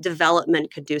genuine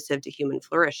development conducive to human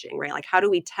flourishing, right? Like, how do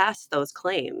we test those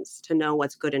claims to know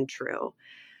what's good and true?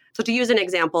 So to use an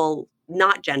example,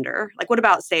 not gender, like what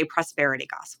about, say, prosperity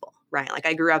gospel, right? Like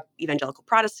I grew up evangelical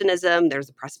Protestantism. There's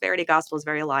a prosperity gospel is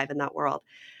very alive in that world.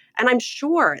 And I'm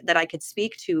sure that I could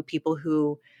speak to people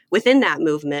who within that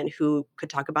movement who could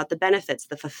talk about the benefits,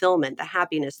 the fulfillment, the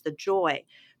happiness, the joy,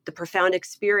 the profound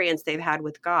experience they've had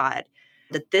with God,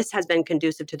 that this has been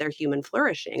conducive to their human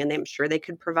flourishing. And I'm sure they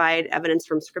could provide evidence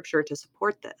from scripture to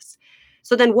support this.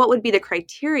 So then what would be the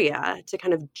criteria to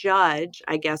kind of judge,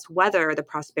 I guess, whether the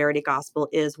prosperity gospel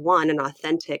is, one, an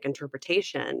authentic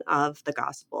interpretation of the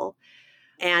gospel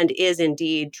and is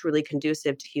indeed truly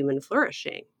conducive to human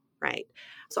flourishing, right?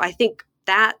 So I think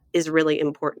that is a really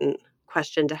important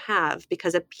question to have,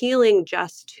 because appealing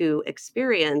just to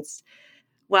experience,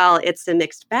 well, it's a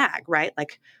mixed bag, right?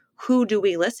 Like, who do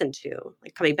we listen to?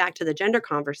 Like, coming back to the gender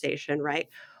conversation, right?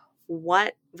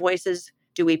 What voices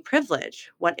do we privilege?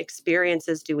 What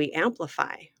experiences do we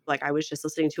amplify? Like, I was just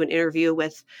listening to an interview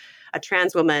with a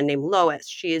trans woman named Lois.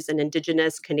 She is an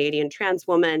Indigenous Canadian trans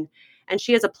woman, and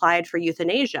she has applied for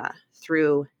euthanasia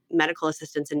through Medical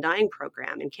Assistance in Dying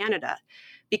program in Canada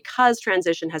because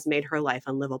transition has made her life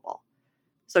unlivable.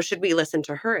 So should we listen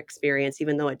to her experience,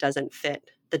 even though it doesn't fit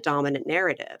the dominant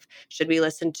narrative? Should we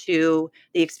listen to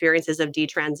the experiences of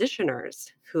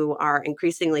detransitioners who are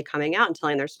increasingly coming out and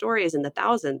telling their stories in the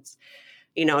thousands?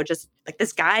 Just like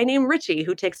this guy named Richie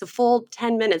who takes a full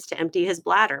 10 minutes to empty his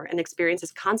bladder and experiences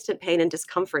constant pain and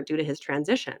discomfort due to his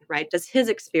transition, right? Does his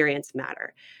experience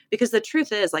matter? Because the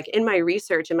truth is, like, in my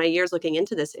research, in my years looking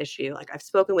into this issue, like, I've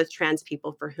spoken with trans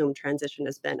people for whom transition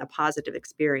has been a positive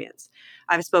experience.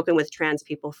 I've spoken with trans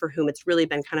people for whom it's really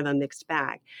been kind of a mixed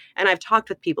bag. And I've talked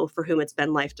with people for whom it's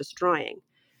been life destroying.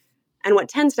 And what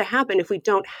tends to happen if we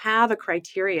don't have a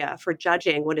criteria for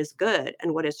judging what is good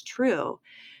and what is true,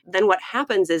 then what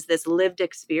happens is this lived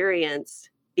experience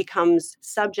becomes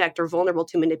subject or vulnerable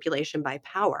to manipulation by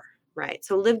power, right?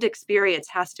 So lived experience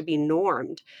has to be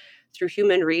normed through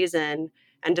human reason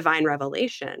and divine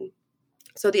revelation.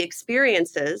 So the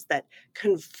experiences that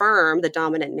confirm the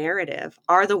dominant narrative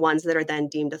are the ones that are then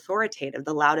deemed authoritative.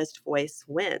 The loudest voice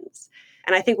wins.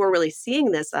 And I think we're really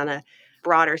seeing this on a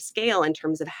broader scale in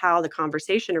terms of how the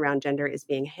conversation around gender is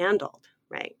being handled,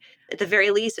 right? At the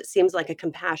very least, it seems like a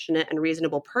compassionate and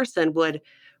reasonable person would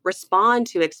respond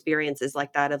to experiences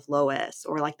like that of Lois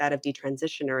or like that of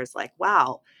detransitioners, like,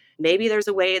 wow, maybe there's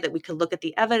a way that we could look at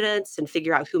the evidence and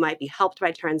figure out who might be helped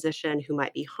by transition, who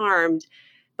might be harmed.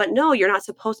 But no, you're not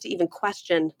supposed to even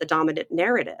question the dominant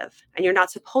narrative. And you're not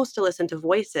supposed to listen to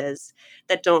voices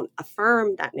that don't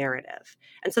affirm that narrative.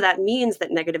 And so that means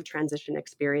that negative transition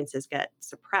experiences get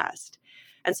suppressed.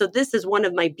 And so this is one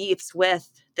of my beefs with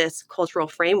this cultural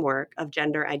framework of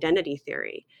gender identity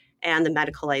theory and the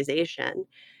medicalization,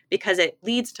 because it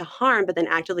leads to harm, but then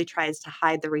actively tries to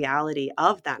hide the reality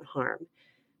of that harm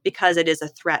because it is a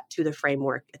threat to the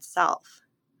framework itself.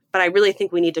 But I really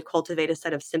think we need to cultivate a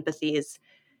set of sympathies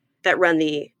that run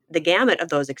the gamut of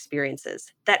those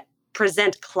experiences, that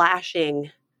present clashing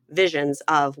visions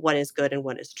of what is good and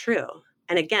what is true.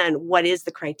 And again, what is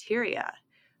the criteria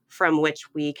from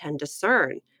which we can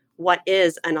discern what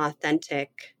is an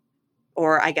authentic,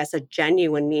 or I guess a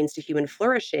genuine means to human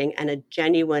flourishing and a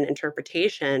genuine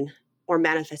interpretation or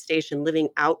manifestation living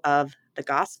out of the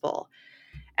gospel,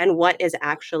 and what is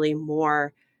actually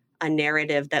more a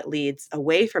narrative that leads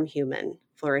away from human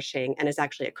flourishing and is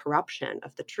actually a corruption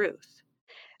of the truth.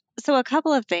 So, a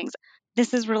couple of things.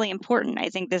 This is really important. I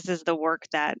think this is the work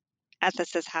that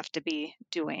ethicists have to be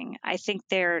doing. I think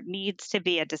there needs to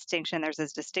be a distinction. There's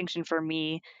this distinction for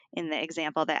me in the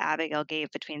example that Abigail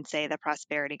gave between, say, the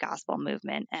prosperity gospel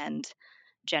movement and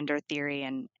gender theory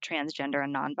and transgender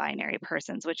and non-binary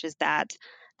persons, which is that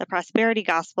the prosperity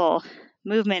gospel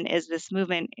movement is this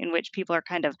movement in which people are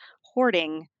kind of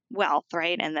hoarding wealth,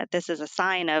 right? And that this is a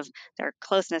sign of their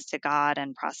closeness to God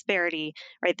and prosperity,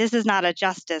 right? This is not a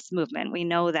justice movement. We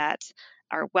know that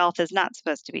our wealth is not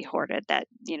supposed to be hoarded, that,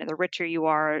 the richer you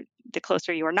are, the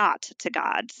closer you are not to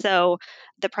God. So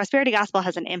the prosperity gospel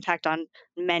has an impact on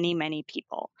many, many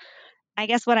people. I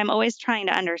guess what I'm always trying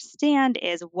to understand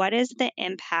is what is the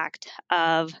impact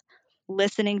of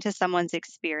listening to someone's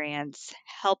experience,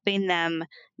 helping them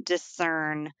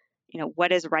discern,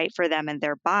 what is right for them and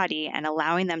their body, and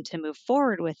allowing them to move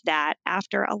forward with that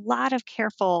after a lot of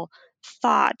careful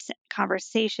thought,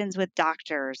 conversations with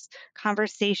doctors,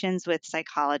 conversations with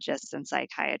psychologists and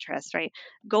psychiatrists, right?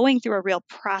 Going through a real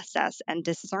process and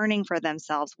discerning for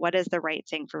themselves what is the right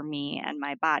thing for me and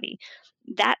my body.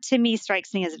 That to me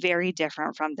strikes me as very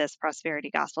different from this prosperity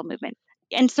gospel movement.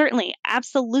 And certainly,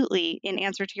 absolutely, in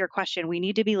answer to your question, we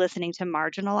need to be listening to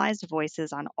marginalized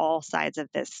voices on all sides of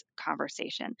this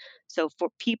conversation. So for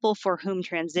people for whom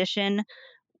transition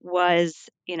was,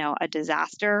 a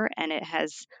disaster and it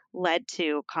has led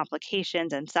to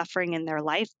complications and suffering in their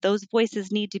life, those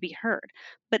voices need to be heard.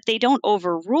 But they don't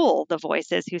overrule the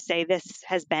voices who say this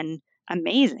has been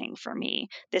amazing for me.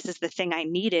 This is the thing I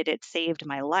needed. It saved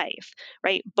my life,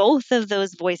 right? Both of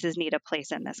those voices need a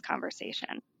place in this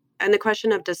conversation. And the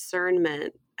question of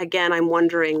discernment, again, I'm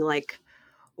wondering,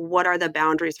 what are the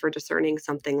boundaries for discerning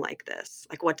something like this?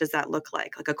 What does that look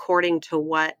like? According to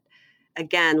what,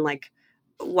 again,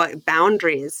 what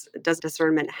boundaries does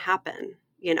discernment happen?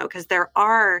 Because there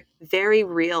are very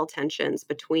real tensions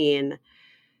between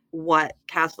what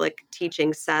Catholic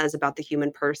teaching says about the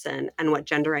human person and what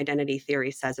gender identity theory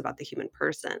says about the human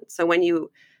person. So when you,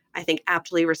 I think,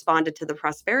 aptly responded to the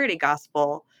prosperity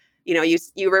gospel,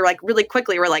 you were really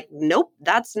quickly were nope,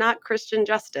 that's not Christian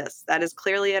justice. That is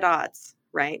clearly at odds,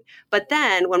 right? But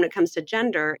then when it comes to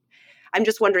gender, I'm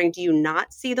just wondering, do you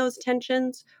not see those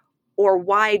tensions? Or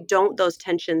why don't those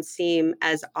tensions seem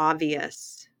as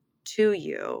obvious to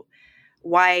you?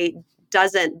 Why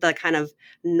doesn't the kind of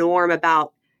norm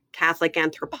about Catholic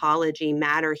anthropology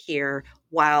matter here,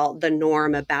 while the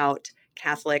norm about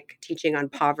Catholic teaching on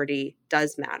poverty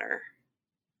does matter?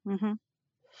 Mm-hmm.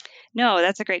 No,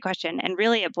 that's a great question. And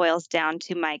really, it boils down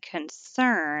to my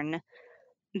concern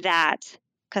that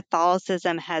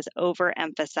Catholicism has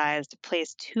overemphasized,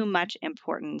 placed too much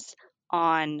importance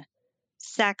on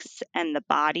sex and the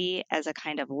body as a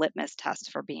kind of litmus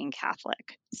test for being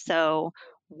Catholic. So,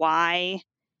 why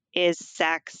is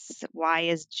sex, why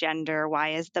is gender, why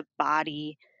is the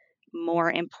body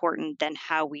more important than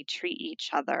how we treat each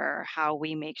other, how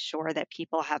we make sure that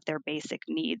people have their basic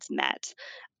needs met,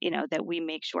 that we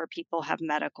make sure people have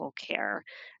medical care,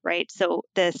 right? So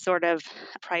this sort of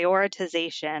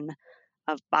prioritization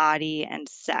of body and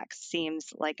sex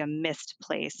seems like a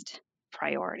misplaced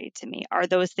priority to me. Are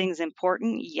those things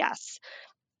important? Yes.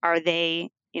 Are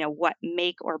they, what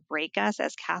make or break us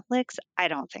as Catholics? I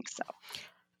don't think so.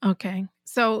 Okay.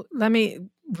 So let me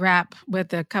wrap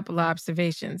with a couple of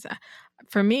observations.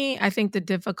 For me, I think the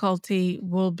difficulty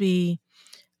will be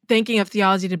thinking of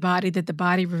theology of the body, that the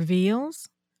body reveals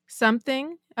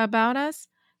something about us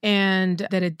and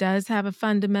that it does have a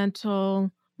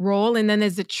fundamental role. And then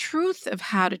there's the truth of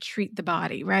how to treat the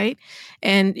body, right?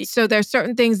 And so there's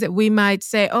certain things that we might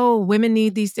say, oh, women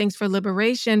need these things for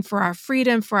liberation, for our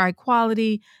freedom, for our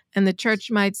equality. And the church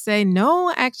might say,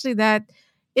 no, actually, that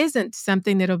isn't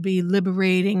something that'll be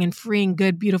liberating and freeing,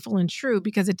 good, beautiful, and true,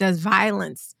 because it does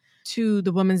violence to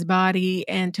the woman's body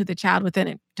and to the child within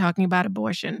it, talking about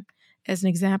abortion as an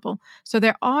example. So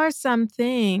there are some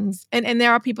things, and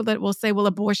there are people that will say, well,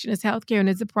 abortion is healthcare and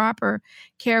is the proper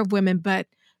care of women. But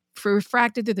for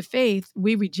refracted to the faith,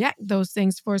 we reject those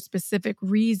things for specific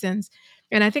reasons.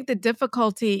 And I think the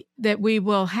difficulty that we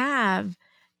will have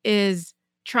is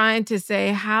trying to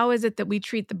say, how is it that we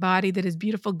treat the body that is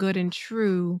beautiful, good, and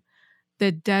true,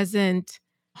 that doesn't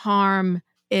harm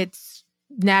its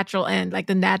natural end, like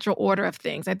the natural order of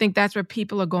things? I think that's where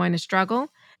people are going to struggle.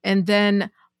 And then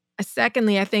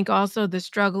secondly, I think also the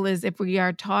struggle is if we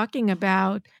are talking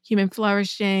about human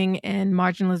flourishing and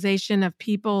marginalization of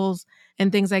peoples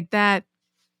and things like that,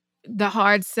 the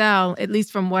hard sell, at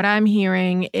least from what I'm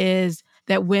hearing, is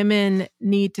that women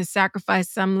need to sacrifice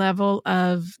some level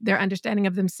of their understanding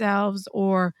of themselves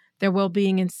or their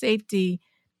well-being and safety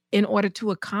in order to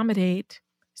accommodate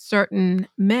certain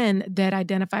men that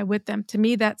identify with them. To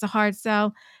me, that's a hard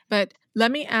sell. But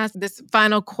let me ask this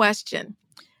final question.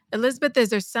 Elizabeth, is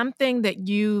there something that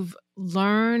you've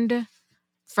learned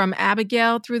from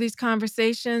Abigail through these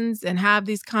conversations, and have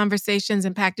these conversations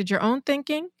impacted your own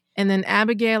thinking? And then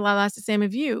Abigail, I'll ask the same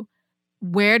of you.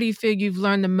 Where do you feel you've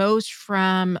learned the most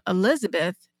from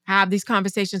Elizabeth? Have these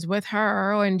conversations with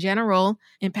her or in general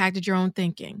impacted your own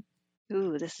thinking?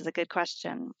 Ooh, this is a good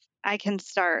question. I can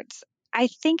start. I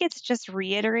think it's just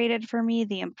reiterated for me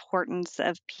the importance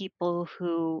of people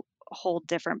who hold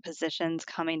different positions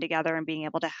coming together and being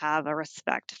able to have a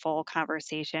respectful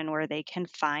conversation where they can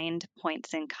find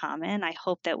points in common. I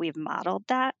hope that we've modeled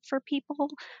that for people.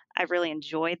 I've really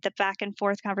enjoyed the back and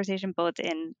forth conversation, both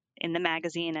in the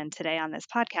magazine and today on this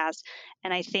podcast.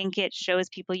 And I think it shows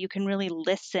people you can really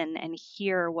listen and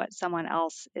hear what someone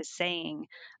else is saying,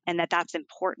 and that's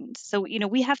important. So,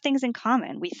 we have things in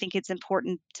common. We think it's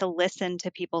important to listen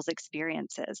to people's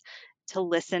experiences, to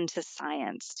listen to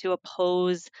science, to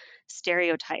oppose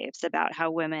stereotypes about how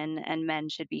women and men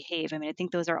should behave. I mean, I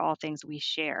think those are all things we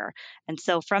share. And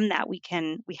so from that, we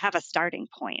have a starting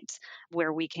point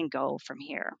where we can go from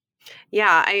here.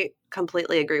 Yeah, I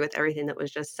completely agree with everything that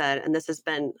was just said. And this has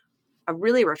been a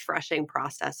really refreshing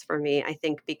process for me, I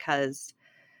think, because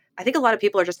I think a lot of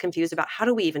people are just confused about how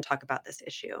do we even talk about this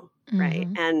issue, right?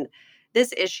 Mm-hmm. And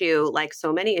this issue, like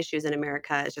so many issues in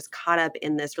America, is just caught up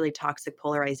in this really toxic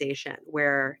polarization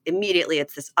where immediately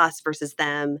it's this us versus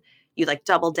them. You like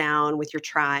double down with your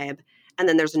tribe, and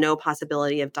then there's no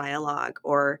possibility of dialogue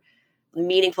or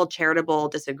meaningful charitable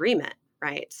disagreement,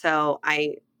 right? So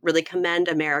I really commend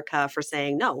America for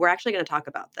saying, no, we're actually going to talk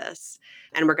about this,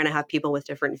 and we're going to have people with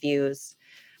different views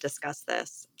discuss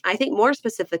this. I think more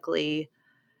specifically,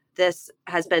 this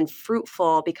has been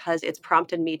fruitful because it's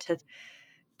prompted me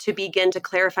to begin to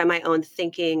clarify my own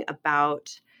thinking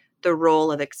about the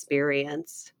role of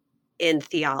experience in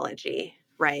theology,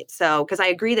 right? So, because I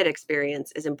agree that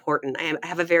experience is important. I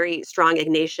have a very strong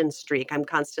Ignatian streak. I'm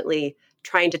constantly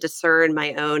trying to discern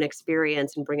my own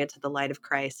experience and bring it to the light of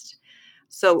Christ.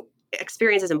 So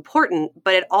experience is important,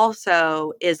 but it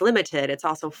also is limited. It's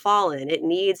also fallen. It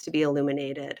needs to be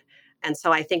illuminated. And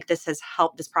so I think this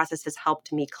process has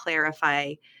helped me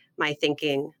clarify my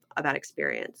thinking about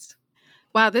experience.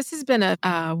 Wow, this has been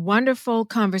a wonderful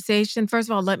conversation. First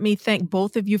of all, let me thank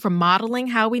both of you for modeling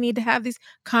how we need to have these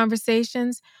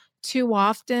conversations. Too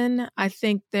often, I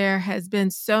think there has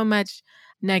been so much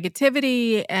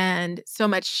negativity and so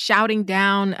much shouting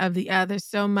down of the other,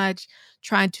 so much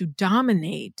trying to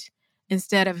dominate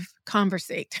instead of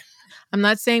conversate. I'm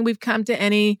not saying we've come to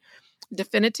any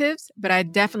definitives, but I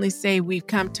definitely say we've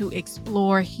come to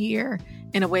explore here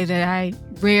in a way that I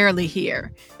rarely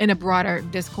hear in a broader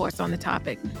discourse on the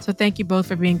topic. So thank you both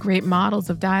for being great models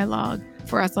of dialogue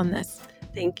for us on this.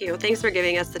 Thank you. Thanks for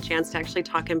giving us the chance to actually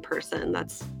talk in person.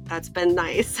 That's been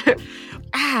nice.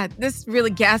 This really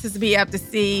gasses me up to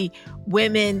see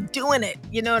women doing it.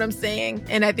 You know what I'm saying?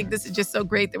 And I think this is just so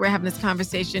great that we're having this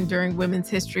conversation during Women's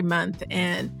History Month,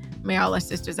 and may all our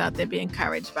sisters out there be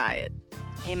encouraged by it.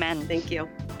 Amen. Thank you.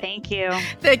 Thank you.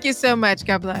 Thank you so much.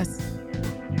 God bless.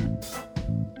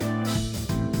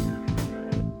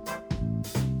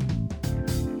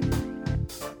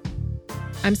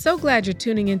 I'm so glad you're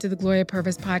tuning into the Gloria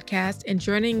Purvis podcast and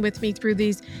joining with me through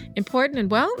these important and,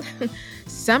 well,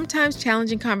 sometimes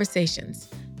challenging conversations.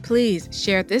 Please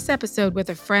share this episode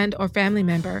with a friend or family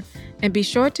member, and be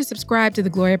sure to subscribe to the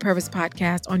Gloria Purvis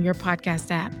podcast on your podcast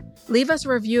app. Leave us a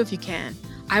review if you can.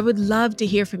 I would love to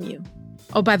hear from you.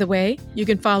 Oh, by the way, you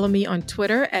can follow me on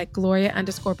Twitter at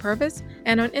Gloria_Purvis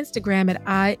and on Instagram at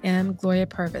I am Gloria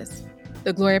Purvis.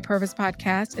 The Gloria Purvis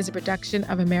podcast is a production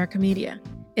of America Media.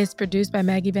 It's produced by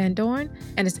Maggie Van Dorn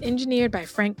and is engineered by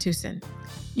Frank Tucson.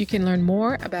 You can learn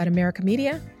more about America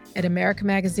Media at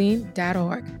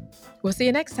americamagazine.org. We'll see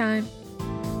you next time.